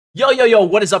Yo,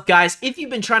 what is up, guys? If you've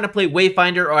been trying to play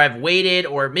Wayfinder or have waited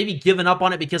or maybe given up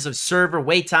on it because of server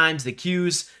wait times, the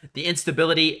queues, the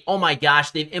instability, oh my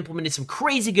gosh, they've implemented some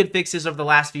crazy good fixes over the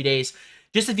last few days.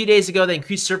 Just a few days ago, they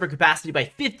increased server capacity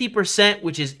by 50%,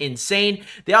 which is insane.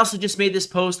 They also just made this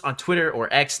post on Twitter,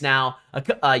 or X now,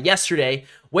 yesterday.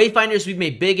 Wayfinders, we've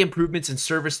made big improvements in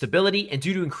server stability, and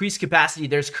due to increased capacity,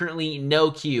 there's currently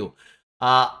no queue.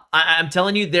 I'm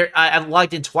telling you, I've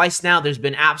logged in twice now. There's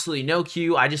been absolutely no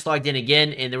queue. I just logged in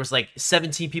again, and there was like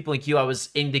 17 people in queue. I was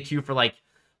in the queue for like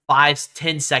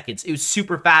 5-10 seconds. It was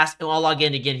super fast, and I'll log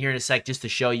in again here in a sec just to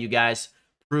show you guys,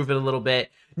 prove it a little bit.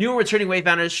 New and returning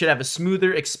Wayfinders should have a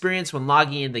smoother experience when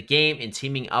logging in the game and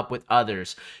teaming up with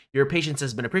others. Your patience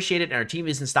has been appreciated, and our team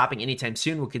isn't stopping anytime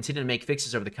soon. We'll continue to make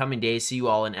fixes over the coming days. See you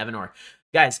all in Evanor.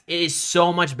 Guys, it is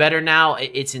so much better now.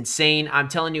 It's insane. I'm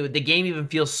telling you, the game even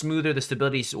feels smoother. The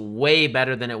stability is way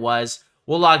better than it was.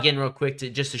 We'll log in real quick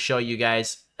just to show you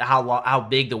guys how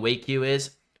big the wait queue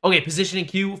is. Okay, positioning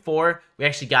queue 4. We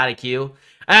actually got a queue.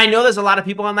 And I know there's a lot of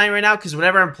people online right now because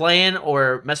whenever I'm playing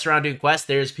or messing around doing quests,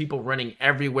 there's people running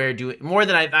everywhere doing more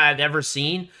than I've ever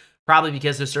seen. Probably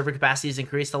because the server capacity has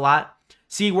increased a lot.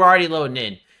 See, we're already loading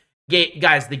in.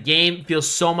 Guys, the game feels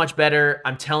so much better.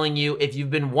 I'm telling you, if you've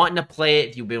been wanting to play it,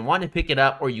 if you've been wanting to pick it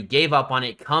up, or you gave up on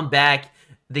it, come back.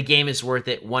 The game is worth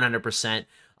it 100%.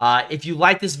 If you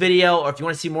like this video, or if you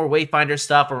want to see more Wayfinder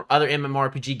stuff or other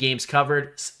MMORPG games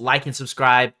covered, like and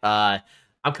subscribe.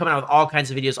 I'm coming out with all kinds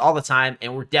of videos all the time,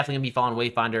 and we're definitely going to be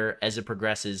following Wayfinder as it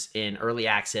progresses in early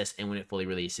access and when it fully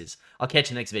releases. I'll catch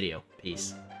you next video.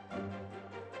 Peace.